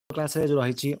Class रे जो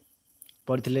रही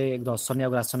पढ़ी दर्शनी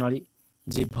ग्रासनली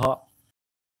जीभ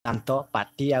दांत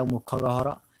पाटी आ मुख गहर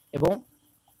एवं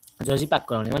जो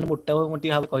पाकरणी मैंने मोटा मोटी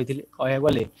भाव कही कह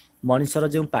गले मनुष्यर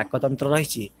जो पाकतंत्र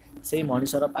रही से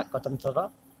मनुष्यर पाकतंत्र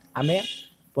आम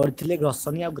पढ़ी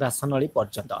ग्रसनी आ ग्रासनली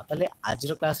पर्यंत ताले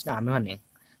आज क्लास आम मैंने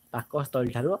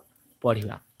पाकस्थली ठार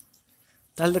पढ़ा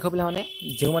ताल देख पे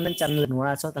जो मैंने चैनल नुआ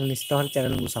आस निश्चित भाव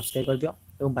चैनल को सब्सक्राइब कर दियो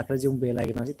और पाखे जो बेल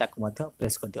आइकन अच्छी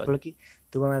प्रेस कर दियो कि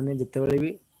तुम मैंने जिते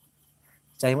भी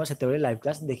चाहिए से लाइव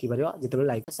क्लास देखिपर जो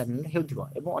लाइव क्लास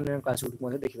चैनल हो अन्य क्लास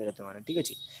गुड देखिपारे तुम ठीक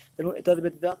अच्छे तेणु एत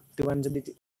व्यतीत तुम जब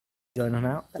जॉइन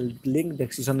होना लिंक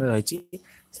डिस्क्रिप्शन रही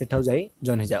सेठाऊ जाई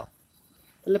जॉइन हो जाओ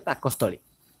ताले पाकस्थली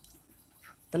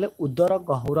ताले उदर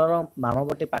गहुरर बाम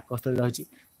पटे पाकस्थली रही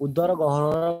उदर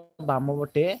गहुरर बाम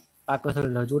पटे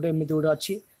पाकस्थली रही गोटे एमती गोटे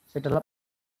अच्छी से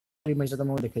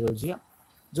तुमको देखे दूसरी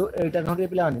जो यहाँ पे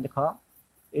देख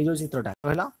ये जो चित्रटा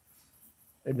कहला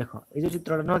देख ये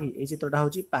चित्रटा नुह कि ये चित्रटा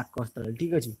हूँ पाकस्थली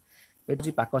ठीक अच्छे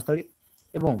ये पाकस्थली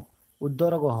एवं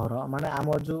उदर गहर माने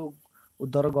आम जो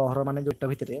उदर गहर माने जो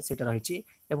भितर से रही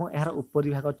यार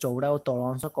उपरी भाग चौड़ा और तल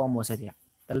अंश कम ओसारिया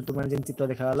ताले तुम जेन चित्र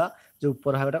देखा जो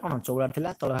ऊपर भागटा कौन चौड़ा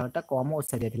था तल भागटा कम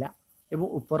ओसारिया था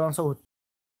ऊपर अंश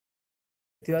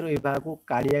भाग को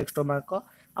कार्डियक स्टोमाक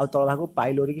आ तल भाग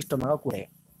पाइलोरिक स्टोमाक कहे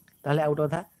ताले आउट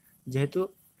कथा जेहेतु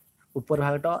ऊपर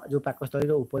भागटा जो पाकस्थली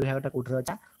ऊपर भागटा कौटे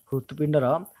अच्छा हृत्पिंडर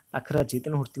पाखे अच्छी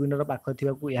तेणु हृत्पिंडर पाखे थी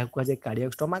यह कहुए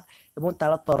कार्डियक स्टोमाक और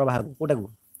तार तर भाग कौटा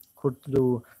को जो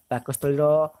पाकस्थली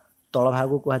तल भाग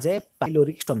को कहुए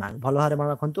पाइलोरिक स्टोमाक भल भाव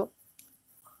मन रखु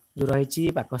जो रही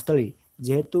पाकस्थली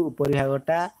जेहेतु उपरी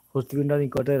भागटा हृत्पिंड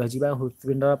निकट रही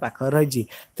हृत्पिंडर पाखे रही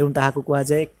तेणु ताकू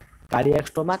कहुए कार्डियक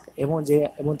स्टोमाक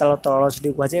एवं तार तल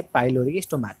से कहुए पाइलोरिक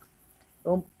स्टोमाक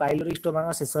और पाइलोरिक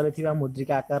स्टोमाक शेष में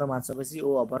मुद्रिका आकार मांसपेशी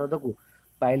और अवरोध को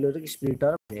पाइलोरिक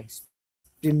स्प्लिंटर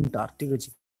ठीक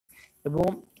अच्छे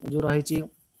एवं जो रही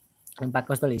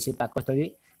पाकस्थली से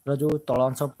पाकस्थली जो तल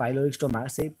अंश पाइलोरिक स्टोमाक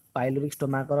से पाइलोरिक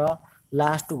स्टोमाकर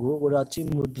लास्ट को गोटे अच्छी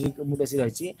मुद्रिक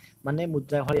रही माने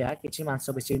मुद्रा भाया किसी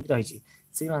मांसपेशी रही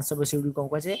से मांसपेशी गुड़ी कौन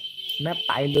कहुए ना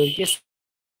पाइलोरिक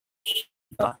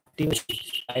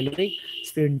पाइलोरिक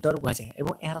स्प्लिंटर कहुए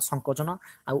और यार संकोचन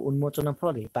आ उन्मोचन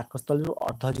फल पाकस्थली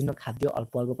अर्धजीर्ण खाद्य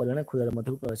अल्प अल्प परिमाण क्षुद्र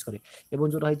मध्य प्रवेश करे और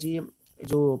जो रही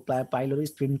जो पाइलोरिक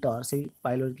स्प्लिंटर से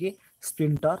पाइलोरिक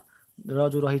स्प्लिंटर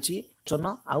जो रही चन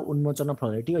आ उन्मोचन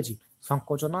फल ठीक अच्छे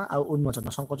संकोचन आ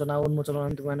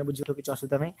उन्मोचन तुमने बुझे किसी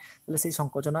असुविधा नहीं से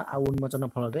संकोचन आ उन्मोचन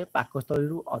फल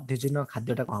पाकस्थली अधिजीर्ण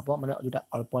खाद्यटा कौन हम मैंने जो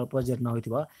अल्प अल्प जीर्ण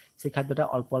हो खाद्यटा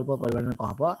अल्प अल्प परिमाण कौन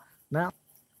हम ना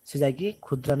से जाकि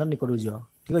क्षुद्रांत निकट जी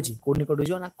ठीक अच्छे कौ निकट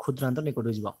जी ना क्षुद्रांत निकट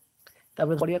जी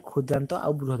पढ़िया क्षुद्रांत आ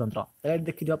बृहतंत्र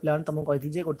देखी पे तुमको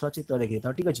कही गोटे चित्र देखिए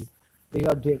ठीक अच्छे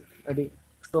देखिए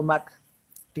स्टोमाक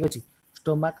ठीक अच्छे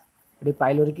स्टोमाक ये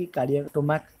पाइलोरिक कार्डियक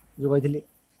स्टोमाक जो कही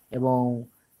एवं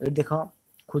देख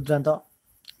क्षुद्रांत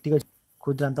ठीक अच्छे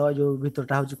क्षुद्रांत जो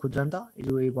भितरटा हूँ क्षुद्रांत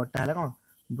जो ये बटा है कौन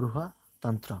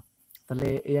बृहतंत्र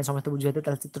ताले ये समस्त बुझे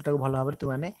चित्रटा को भल भाव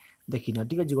तुमने देखिन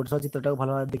ठीक अच्छे गोटे चित्रटा को भल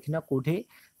भाव देखिन कौटे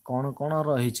कौन कौन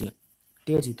रही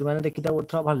ठीक अच्छे तुमने देखी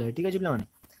गोटे भल ठीक अच्छे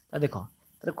पे देख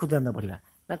तार क्षुद्रांत पढ़ा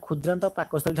ना क्षुद्रांत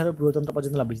पाकस्थली ठार बृहतंत्र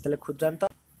पर्यटन लंबी क्षुद्रांत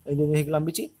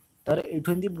लंबी तार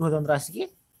ये बृहतंत्र आसिक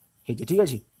ठीक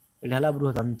अच्छे यहाँ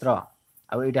बृहतंत्र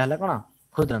आईटा है कौन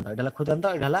क्षुद्रांत यहाँ क्षुद्रांत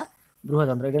यहाँ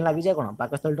बृहतंत्र ये लगी जाए कौन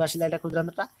पाकस्थली आसला यहाँ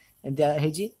क्षुद्रांतटा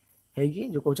एमती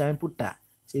जो कहे पुटा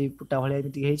से पुटा भाया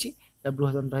एमती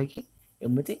बृहतंत्र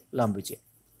होमती लंबीचे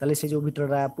ताले से जो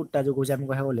भितरटा पुटा जो कहे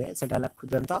कह गले से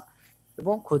क्षुद्रांत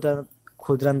और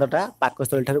क्षुद्रांतटा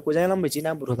पाकस्थली ठार को जाए लंबी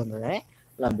ना बृहतंत्र जाए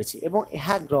लंबी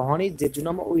यह ग्रहणी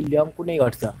जेजुनम और इलियम को नहीं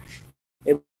गठित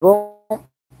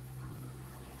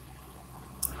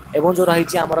एवं जो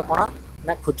रही आमर कौन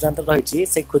ना क्षुद्रांत रही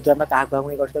से क्षुद्रांत क्या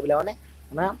गठित पे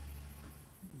ना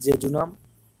जेजुनम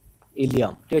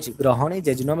इलियम ठीक अच्छे ग्रहणी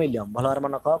जेजुनम इलियम भल भाव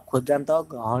मन रख क्षुद्रांत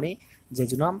ग्रहणी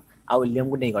जेजुनम आ इलियम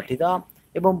को नहीं गठित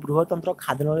एवं बृहतंत्र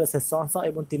खाद्य शेष अंश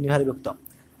और तीन भाग विभक्त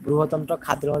बृहतंत्र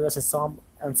खाद्य शेष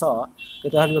अंश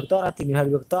केत भाग विभक्त ना तीन भाग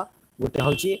विभक्त गोटे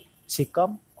हूँ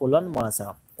सिकम कोलन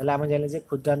मलाशय आम जाने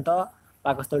क्षुद्रांत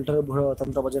पाकस्थली ठार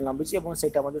बृहतंत्र पर्यटन लंबी और से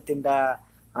तीन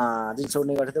जिनस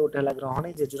नहीं गठित गोटे है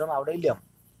ग्रहणी जेजुनम आ गए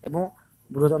इलियम और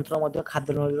बृहतंत्र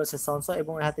खाद्य नली शेष अंश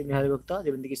और यह तीन भाग विभक्त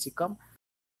जमीक सिकम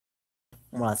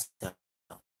मलाशय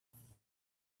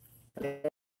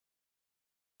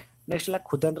नेक्स्ट है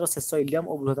क्षुद्रांतर शेष इलियम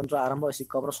और बृहतंत्र आरंभ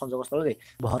सिकम संयोग स्थल में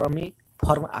भरमी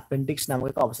फर्म आपेंडिक्स नामक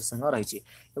एक अवशेषांग रही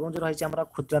जो रही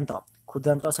क्षुद्रांत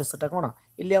क्षुद्रांत शेषटा कौन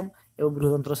इलियम और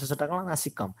बृहतंत्र शेषटा कौन ना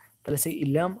सिकम ताले से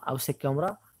इलियम आ सिकम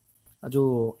जो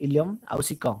इलियम आ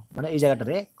सिकम माने ये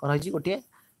जगह कौन रही गोटे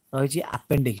रही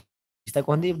आपेंडिक्स ସେଟା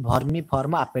कहନ୍ତି ଭର୍ମି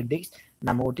ଫର୍ମ ଆपेंडिक्स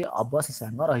नाम गोटे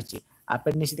अवशेषांग रही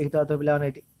आपेंडिक्स देखि तो पिला माने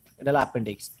एटा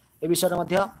आपेंडिक्स ए विषय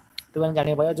मध्ये तुम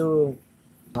जानि पाया जो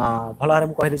भल भाବରେ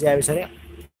ମୁଁ କହିदेছি या विषय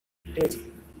ठीक अछि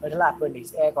एटा आपेंडिक्स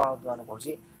ए कोन कोन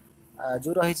कहूची जो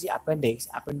रही आपेंडिक्स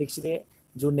आपेंडिक्स रे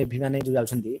जो नेभी माने जो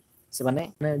जाउछंती से माने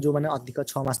जो माने अधिक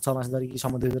 6 मास धरि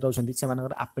समुद्र रहउछंती से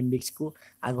मानकर आपेंडिक्स को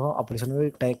आग ऑपरेशन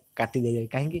रे काटी दे जाय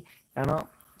काहे कारण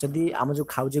जदि आम जो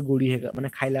खाऊ गुड़ी माने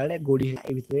खाइला बेले गुड़ी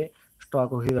ए भितरे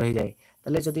स्टॉक हो रही जाए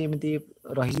ताले जदि एमिति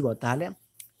रही जीवो ताले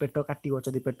पेट काटिबो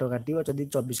जदि पेट काटिबो जदि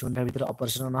 24 घंटा भितर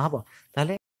ऑपरेशन न हबो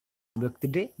ताले व्यक्ति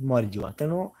टे मरि जीवो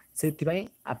तेनु सेति पई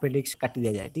अपेंडिक्स काटी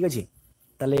दिया जाए ठीक अछि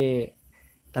ताले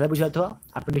ताले बुझाथो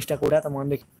अपेंडिक्स टा कोडा त मन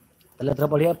देख ताले तर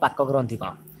बढ़िया पाक ग्रंथि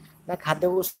कोन ना खाद्य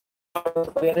को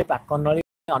करे पाक नळी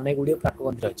अनेक गुडी पाक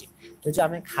ग्रंथि रही छै जे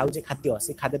आमे खाऊ जे खाद्य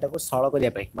से खाद्यटा को सळ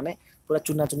करिया पई माने पूरा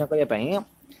चुना चुना करिया पई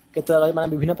केते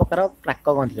माने विभिन्न प्रकार पाक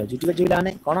ग्रंथि रही छै ठीक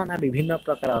माने कोन ना विभिन्न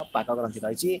प्रकार पाक ग्रंथि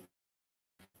रही छै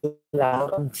लाल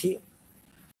ग्रंथि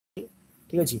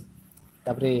ठीक अछि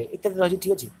तापरे इत्यादि रही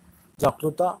ठीक अछि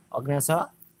यकृत अग्न्याशय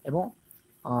एवं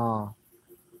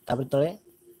तापरे तळे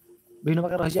विभिन्न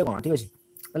प्रकार रही कोन ठीक अछि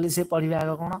कहले से पढिबा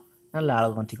आगे कोन ना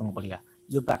लाल ग्रंथि कोन पढिबा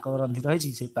जो पाक ग्रंथि रही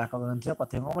छै से पाक ग्रंथि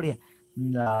पथे कोन पढिया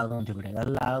लाल ग्रंथि पढिया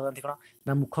लाल ग्रंथि कोन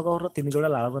ना मुख गह्वर 3 जोड़ा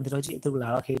लाल ग्रंथि रही छै एते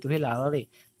लाल खेतु हे लाल रे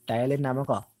टायलिन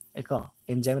नामक एक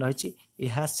एंजाइम रही छै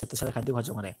यह श्वेतसार खाद्य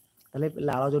हजम करे तले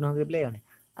लाल जो न प्ले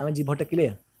आमे जीभ टेकिले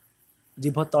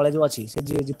जीभ तळे जो अछि से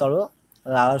जी तळ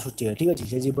लाल सृष्टि है ठीक अछि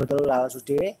से जीभ तळ लाल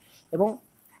सृष्टि है एवं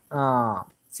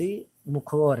से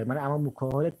मुख गह्वर माने आम मुख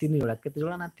गह्वर 3 जोड़ा केते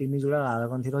जोड़ा ना 3 जोड़ा लाल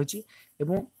ग्रंथि रही छै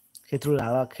एवं सेथु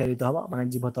लाल खेरित हबो माने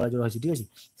जीभ तळे जो रही ठीक अछि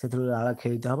सेथु लाल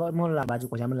खेरित हबो मो बाजू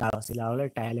को हम लाल से लाल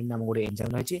टायलिन नाम गोटे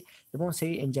एंजाइम रही छै एवं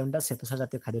सेही एंजाइम ता श्वेतसार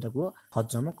जातीय खाद्य को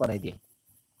हजम कराई दिए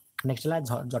नेक्स्ट ला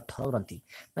जठर ग्रंथि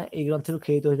ना ए ग्रंथि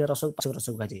खेरित होइता रस रस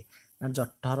गाजे ना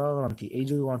जठर ग्रंथि ए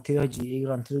जो ग्रंथि रही छै ए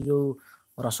ग्रंथि जो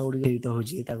रस गुडी खेरित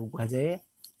होछि ताकू कहा जाय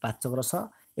पाचक रस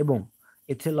एवं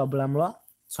एथे लवणाम्ल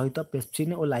सहित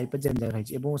पेप्सिन और लाइपेज एंजाइम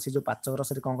रही एवं से जो पाचक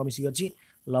रस रे कोन मिसी अछि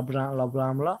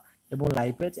लवणाम्ल एवं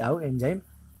लाइपेज आउ एंजाइम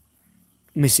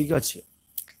मिसी के अछि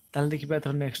ताल देखिबा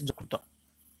थर नेक्स्ट यकृत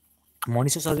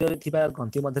मनुष्य शरीर रे थिबा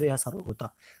ग्रंथि मध्ये यह सर्वभूत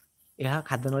यह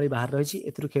खाद्य नळी बाहर रही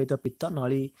एथुरु खेलित पित्त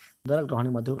नळी द्वारा ग्रहणी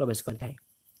मध्य प्रवेश करथाय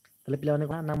तले पिला माने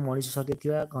कोन ना मनुष्य शरीर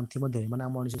थिबा ग्रंथि मध्ये माने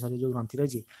मनुष्य शरीर जो ग्रंथि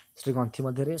रही से ग्रंथि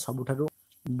मध्ये रे सबुठारु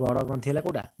बड़ ग्रंथि हला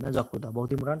कोडा ना यकृत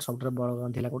बहुत इंपोर्टेंट सबुठारु बड़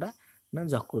ग्रंथि हला कोडा ना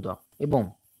यकृत एवं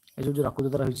ए जो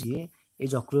यकृत रही छी ए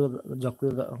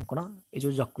यकृत कोन ए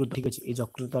जो यकृत ठीक अछि ए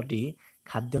यकृतटी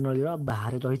खाद्य नळी रो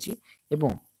बाहर रही छी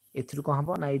एवं एथुरु कोन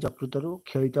हबो ना ए यकृत रु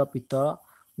खेलित पित्त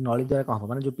नळी द्वारा कोन हबो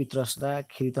माने जो पित्तरसटा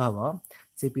खेलित हबो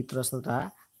से पित्तरसटा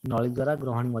नळी द्वारा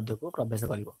ग्रहणी मध्य को प्रवेश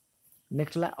करिवो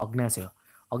नेक्स्ट ला अग्न्याशय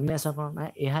अग्न्याशय कोन ना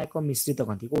एहा एक मिश्रित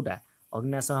ग्रंथि कोडा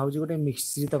अग्न्याशय होउची गोटे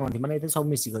मिश्रित ग्रंथि माने एते सब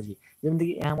मिसी गजी जेमति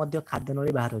कि एहा मध्य खाद्य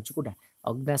नळी बाहर होउची कोडा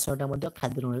अग्न्याशयटा मध्य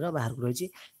खाद्य नळी रो बाहर रही छी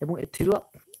एवं एथिरो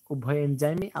उभय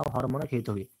एंजाइम आ हार्मोन खेलित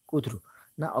होय कोथुरु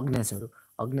ना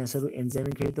अग्न्याशयरु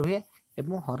एंजाइम खेलित होय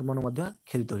एवं हार्मोन मध्य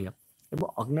खेलित होय एवं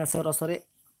अग्न्याशय रस रे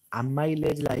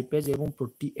अमाइलेज लाइपेज एवं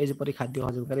प्रोटीएज परि खाद्य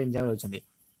हजम करे एंजाइम रहउछन्ती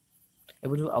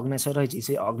एवं जो अग्न्याशय रही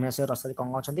से अग्न्याशय रस रे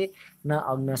कोन अछन्ती ना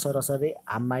अग्न्याशय रस रे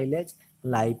अमाइलेज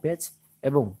लाइपेज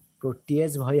एवं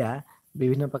प्रोटीएज भया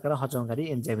विभिन्न प्रकार हजमकारी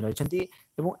एंजाइम रही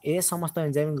एवं ए समस्त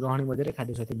एंजाइम ग्रहणी मध्य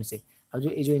खाद्य सहित मिसे आ जो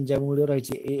ए जो एंजाइम गुडी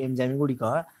रही ए एंजाइम गुडी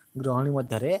का ग्रहणी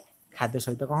मध्य खाद्य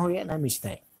सहित कोन होय ना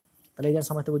मिसताय तले ए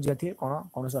समस्त बुझियाथि कोन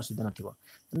कोनोस असुविधा नथिबो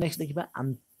नेक्स्ट देखिबा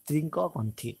आंतरिक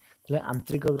ग्रंथि तले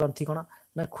आंतरिक ग्रंथि कोन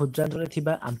ना क्षुद्रांत रे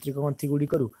थिबा आंतरिक ग्रंथि गुडी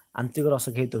करू आंतरिक रस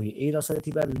खेलित होय ए रस रे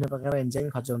थिबा विभिन्न प्रकार एंजाइम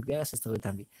हजम क्रिया शेष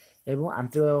होइथांती एवं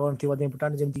आंतरिक ग्रंथि मध्ये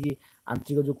इंपोर्टेंट जेमति कि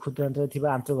आंतरिक जो क्षुद्रांत रे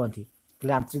थिबा आंतरिक ग्रंथि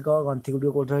तले आंतरिक ग्रंथि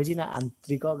गुडी कोठ रही ना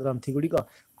आंतरिक ग्रंथि गुडी को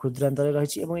क्षुद्रांत रे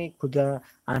रही एवं ए क्षुद्र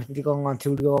आंतरिक ग्रंथि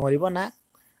गुडी को करिवो ना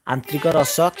आंतरिक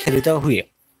रस खेलित हुए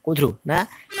कोथरु ना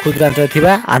क्षुद्रांत रे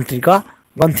थिबा आंतरिक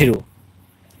ग्रंथि रु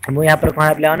मु यहाँ पर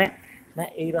कहला माने ना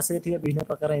ए रस रे थिबा विभिन्न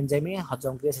प्रकार एंजाइम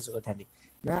हजम क्रिया शेष करथांती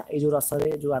ना ए जो रस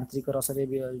रे जो आंतरिक रस रे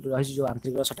रही जो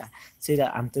आंतरिक रसटा से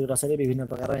आंतरिक रस रे विभिन्न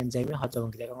प्रकार एंजाइम हजम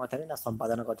क्रिया करथांती ना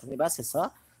संपादन करथांती बा शेष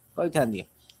करथांती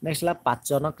नेक्स्ट ला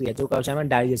पाचन क्रिया जो कहै छै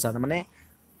डाइजेशन माने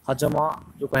हजम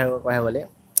जो कहै बोले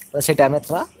तो से टाइम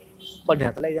थोड़ा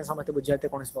पढ़िया तले ए समस्त बुझियाते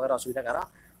कोन प्रकार असुविधा कार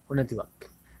होनथिबा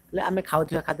ले आमे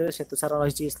खाउथिबा खाद्य श्वेतसार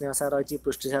रही स्नेहसार रही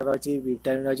पुष्टिसार रही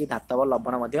विटामिन रही धातव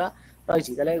लवण मध्य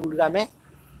रही तले गुडी आमे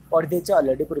पढ़ि देछ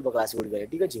ऑलरेडी पूर्व क्लास गुडी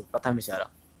ठीक अछि प्रथम विषय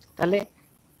तले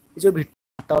जो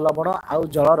धातव लवण आउ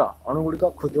जलर अणु गुडी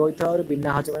क्षुद्र होइथा और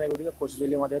बिना हजम गुडी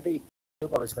कोशिजली मध्य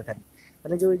प्रवेश करथान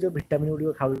तले जो विटामिन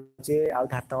गुडी खाउचे आउ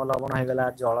धातव लवण हे गला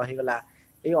जल हे गला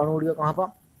ए अणु गुडी कोन हबो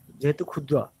जेहेतु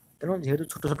क्षुद्र ତେଣु जेहेतु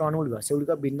छोट छोट अणु गुड़िक से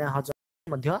गुड़िक बिना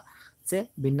हजम मध्य से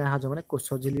बिना हजम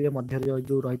कोष झिल्ली मध्य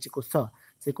जो रही कोष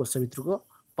से कोष भितर को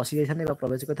पशि जाता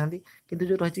प्रवेश करते किंतु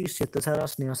जो रही श्वेतसार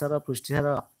स्नेहसार पृष्टिसार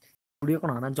गुड़िक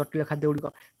कौन ना जटिल खाद्य गुड़िक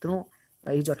तेणु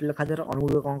ये जटिल खाद्यर अणु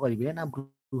गुड़िक कौन करेंगे ना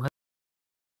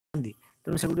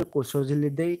तेणु से गुटे कोष झिल्ली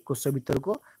दे कोष भितर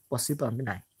को पशि पारती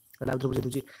ना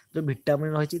जो भिटामिन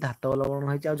रही धातव लवण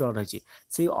रही जल रही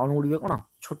से अणु गुड़िक कौन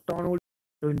छोट अणु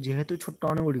जेहेतु छोट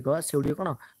अणु गुड़िक से गुड़िक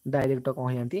कौन डायरेक्ट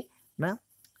कौन जाती ना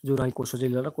जो रही कोष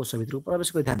झिल्ली कोष भितर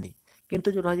प्रवेश करते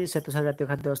किंतु जो रही श्वेतसार जातीय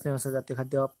खाद्य स्नेहसार जातीय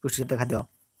खाद्य पुष्टि जातीय खाद्य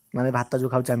माने भात जो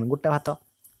खाऊे आम गोटा भात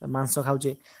मांस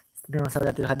खाऊे स्नेहसार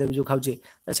जातीय खाद्य जो खाऊे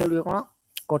से गुड़िक कौन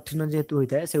कठिन जेहेतु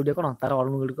होता है से गुड़िक कौन तार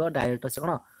अणु गुड़िक डायरेक्ट से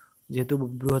कौन जेहेतु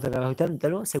बृहदाकार होता है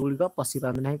तेणु से गुड़िक पशि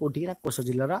पारती ना कौटी ना कोष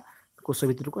झिल्लार कोष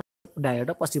भितर को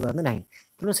डायरेक्ट पशि पारती ना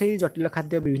तेणु से जटिल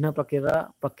खाद्य विभिन्न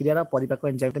प्रक्रिया परिपाक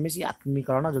एंजाइम मिसी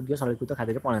आत्मीकरण योग्य सरलीकृत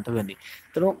खाद्य परिणत हुए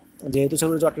तेणु जेहेतु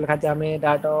सब जटिल खाद्य आम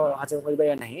डायरेक्ट हजम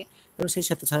कर ना तेणु से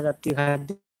श्वेतसार जातीय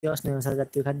खाद्य स्नेहसार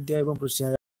जातीय खाद्य और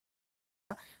पुष्टिसार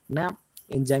ना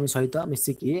एंजाइम सहित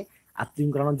मिसिकी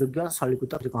आत्मीकरण योग्य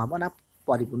सरलीकृत कौन हम ना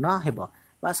परिपूर्ण हेब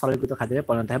सरलीकृत खाद्य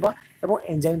परिणत हेब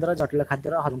एंजाइम द्वारा जटिल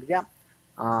खाद्यर हजम क्रिया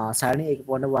सारणी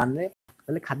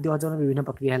 1.1 खाद्य हजम विभिन्न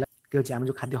प्रक्रिया है आम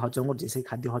जो खाद्य हजम कर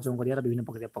खाद्य हजम कर विभिन्न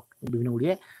प्रक्रिया विभिन्न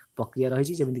गुड़िए प्रक्रिया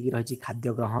रही जमीक रही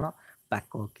खाद्य ग्रहण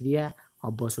पाक क्रिया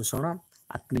अवशोषण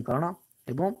आत्मीकरण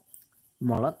एवं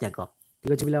मल त्याग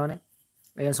ठीक अच्छे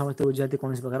पे समस्त बुझाते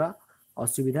कौन प्रकार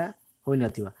असुविधा हो न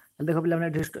देख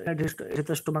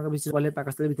पे स्टोमाक विषय कले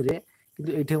पाकस्थली भितर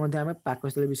कि ये आम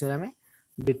पाकस्थली विषय में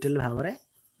डिटेल भाव में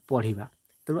पढ़ा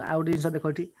तेणु आउ गए जिन देख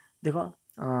ये देख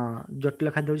जटिल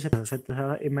खाद्य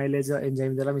श्वेतसार एमाइलेज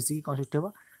एंजाइम द्वारा मिसिकी कौन सृष्टि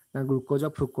हम ग्लुकोज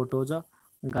फ्रुक्टोज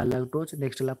गालाक्टोज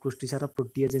नेक्स्ट है पुष्टिसार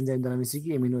प्रोटीएज एंजाइम द्वारा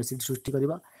मिसिकी एमिनो एसिड सृष्टि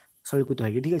कर सरलीकृत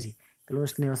है ठीक अच्छे तेणु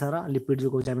स्नेहसार लिपिड जो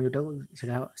कहे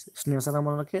जोटा स्नेहसार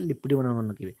मन रखे लिपिड मन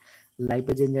रखिए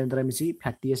लाइपेज एंजाइम द्वारा मिसिकी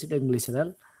फैटी एसिड और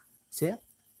ग्लिसरल से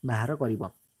बाहर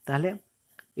कर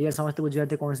ये समस्त बुझे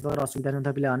कौन प्रकार असुविधा न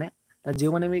था पे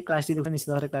जो मैंने भी क्लास टी देखते निश्चित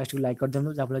भाव क्लास टी लाइक कर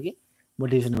दिखाँ जहाँफल कि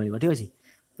मोटिवेशन मिल ठीक अच्छे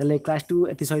तेल क्लास टू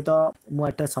ए सहित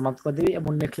मुझे समाप्त करदेवी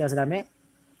और नेक्स्ट क्लास आम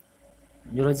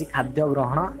जो रही खाद्य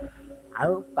ग्रहण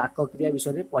आउ पाक क्रिया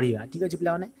विषय में पढ़ा ठीक अच्छे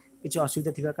पे किसी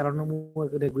असुविधा थी कारण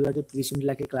मुझे रेगुलर जो 30 मिनट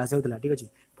लगे क्लास होता ठीक अच्छे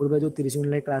पूर्व जो 30 मिनट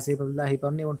लगे क्लास हो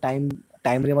पारनी और टाइम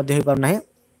हो पारना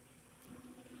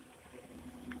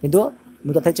किंतु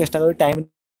मुझे तथा चेष्टा करी टाइम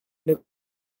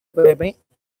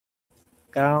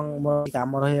कारण मोर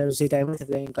काम रही टाइम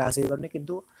क्लास हो पारनी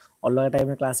किंतु अलग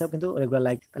टाइम क्लास हो किंतु रेगुलर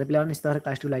लाइक पे निश्चित भाव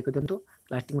क्लास टी लाइक कर दिखाँ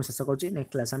क्लास टी शेष कर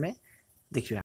नेक्स्ट क्लास आम देखा।